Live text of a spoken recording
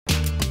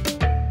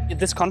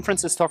this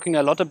conference is talking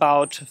a lot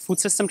about food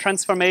system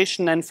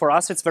transformation, and for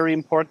us it's very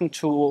important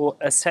to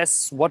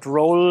assess what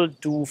role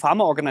do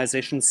farmer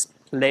organizations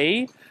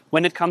play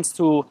when it comes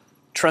to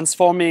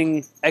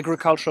transforming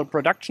agricultural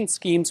production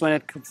schemes, when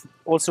it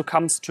also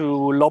comes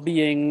to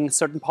lobbying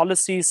certain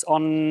policies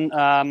on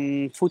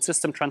food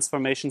system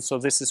transformation. So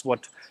this is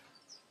what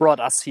brought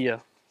us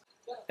here.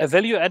 A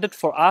value added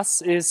for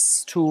us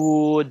is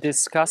to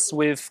discuss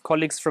with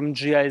colleagues from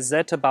GIZ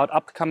about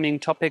upcoming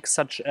topics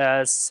such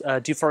as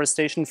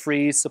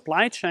deforestation-free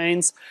supply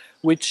chains,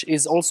 which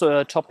is also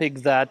a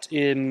topic that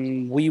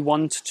we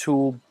want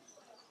to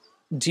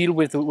deal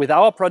with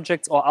our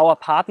projects, or our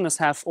partners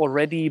have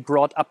already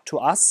brought up to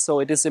us. So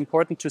it is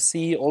important to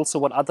see also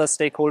what other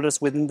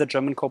stakeholders within the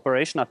German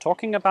cooperation are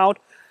talking about.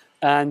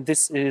 And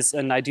this is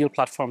an ideal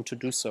platform to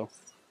do so.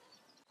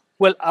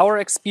 Well, our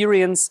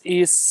experience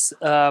is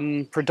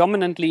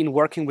predominantly in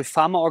working with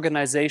farmer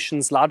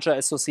organizations, larger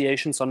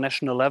associations on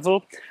national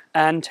level,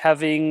 and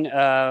having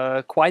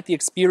quite the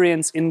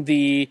experience in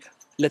the,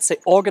 let's say,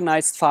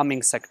 organized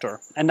farming sector.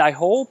 And I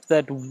hope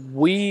that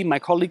my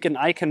colleague and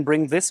I, can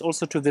bring this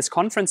also to this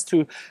conference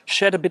to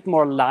shed a bit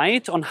more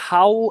light on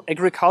how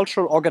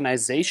agricultural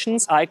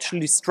organizations are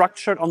actually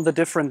structured on the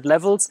different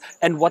levels,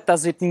 and what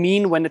does it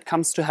mean when it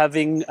comes to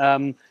having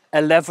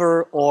a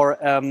lever, or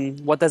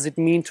what does it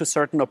mean to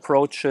certain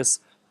approaches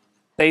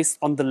based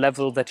on the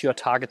level that you're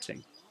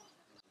targeting.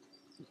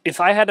 If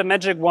I had a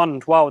magic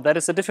wand, wow, that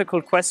is a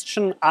difficult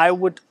question. I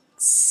would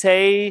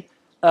say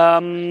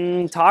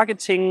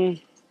targeting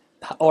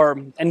or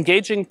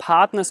engaging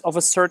partners of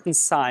a certain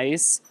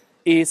size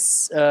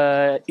is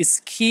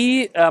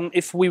key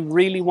if we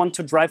really want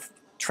to drive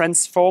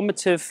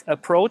transformative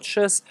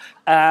approaches,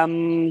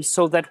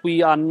 so that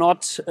we are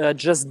not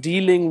just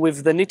dealing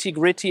with the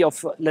nitty-gritty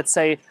of, let's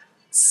say,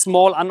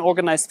 small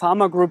unorganized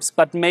farmer groups,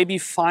 but maybe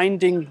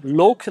finding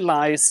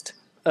localized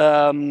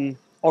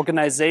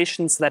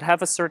organizations that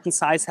have a certain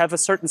size, have a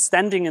certain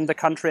standing in the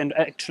country, and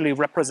actually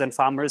represent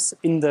farmers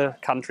in the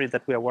country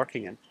that we are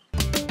working in.